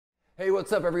Hey,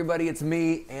 what's up everybody? It's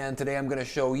me, and today I'm going to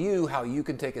show you how you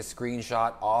can take a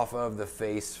screenshot off of the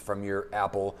face from your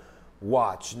Apple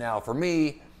Watch. Now for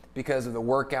me, because of the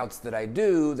workouts that I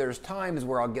do, there's times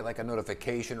where I'll get like a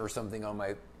notification or something on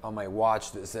my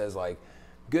watch that says like,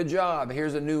 good job,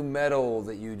 here's a new medal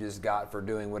that you just got for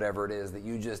doing whatever it is that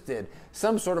you just did.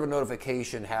 Some sort of a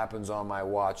notification happens on my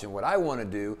watch, and what I want to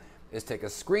do is take a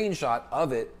screenshot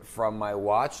of it from my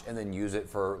watch and then use it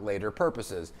for later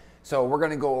purposes. So we're going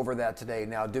to go over that today.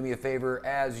 Now do me a favor,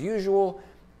 as usual,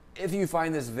 if you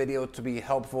find this video to be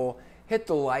helpful, hit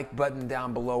the like button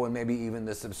down below and maybe even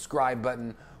the subscribe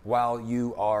button while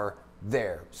you are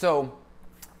there. So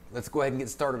let's go ahead and get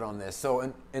started on this.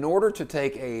 So in order to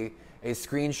take a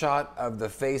screenshot of the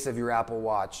face of your Apple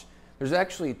Watch, there's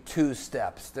actually two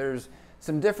steps. There's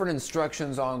some different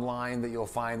instructions online that you'll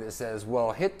find that says,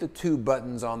 well, hit the two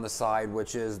buttons on the side,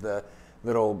 which is the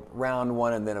little round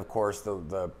one, and then of course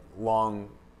the long,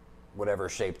 whatever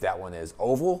shape that one is.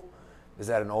 Oval? Is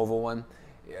that an oval one?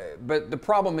 But the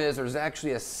problem is there's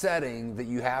actually a setting that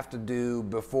you have to do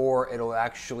before it'll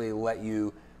actually let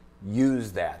you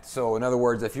use that. So in other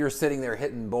words, if you're sitting there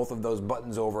hitting both of those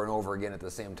buttons over and over again at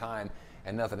the same time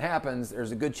and nothing happens,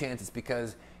 there's a good chance it's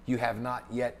because you have not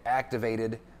yet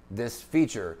activated this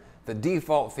feature. The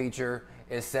default feature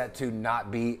is set to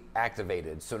not be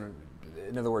activated. So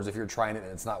in other words, if you're trying it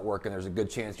and it's not working, there's a good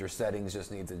chance your settings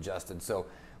just needs adjusted. So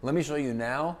let me show you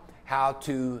now how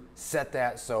to set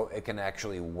that so it can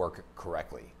actually work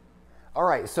correctly. All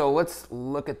right, so let's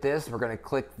look at this. We're going to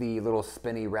click the little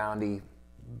spinny roundy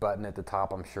button at the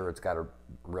top. I'm sure it's got a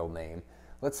real name.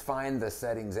 Let's find the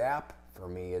settings app. For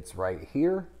me, it's right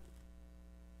here.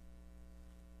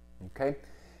 Okay,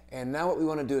 and now what we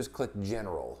want to do is click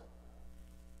General.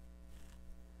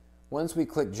 Once we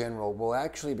click General, we'll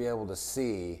actually be able to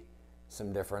see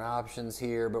some different options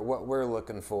here, but what we're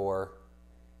looking for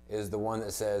is the one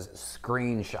that says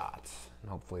Screenshots. And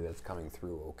hopefully that's coming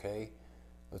through okay.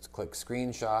 Let's click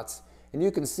Screenshots, and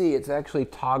you can see it's actually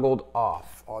toggled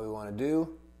off. All we want to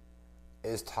do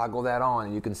is toggle that on,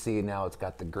 and you can see now it's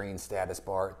got the green status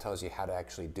bar. It tells you how to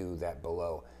actually do that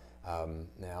below.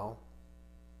 Now,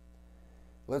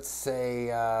 let's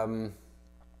say I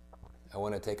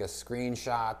want to take a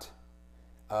screenshot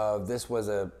of, this was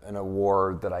an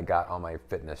award that I got on my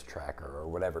fitness tracker or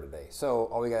whatever today. So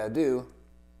all we got to do,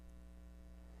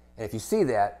 and if you see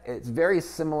that, it's very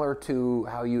similar to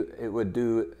how it would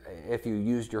do if you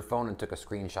used your phone and took a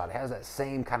screenshot. It has that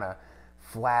same kind of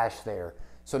flash there.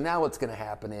 So now what's going to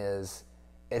happen is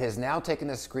it has now taken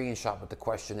a screenshot, but the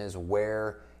question is,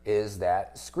 where is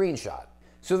that screenshot?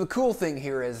 So the cool thing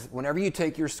here is whenever you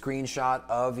take your screenshot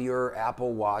of your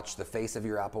Apple Watch, the face of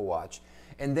your Apple Watch,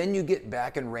 and then you get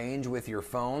back in range with your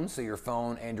phone, so your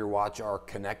phone and your watch are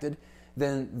connected,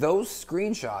 then those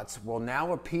screenshots will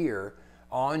now appear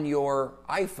on your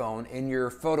iPhone in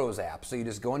your Photos app. So you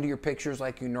just go into your pictures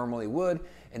like you normally would,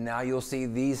 and now you'll see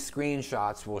these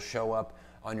screenshots will show up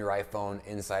on your iPhone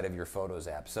inside of your Photos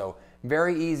app. So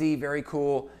very easy, very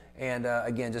cool. And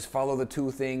again, just follow the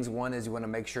two things. One is you want to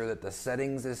make sure that the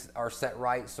settings are set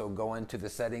right. So go into the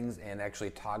settings and actually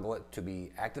toggle it to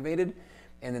be activated.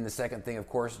 And then the second thing, of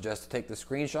course, just to take the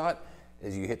screenshot,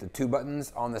 is you hit the two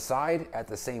buttons on the side at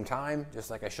the same time,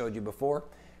 just like I showed you before.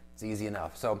 It's easy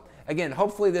enough. So again,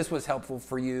 hopefully this was helpful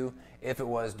for you. If it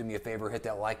was, do me a favor, hit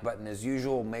that like button as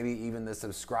usual, maybe even the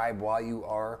subscribe while you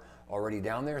are already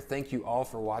down there. Thank you all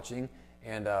for watching,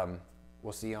 and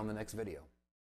we'll see you on the next video.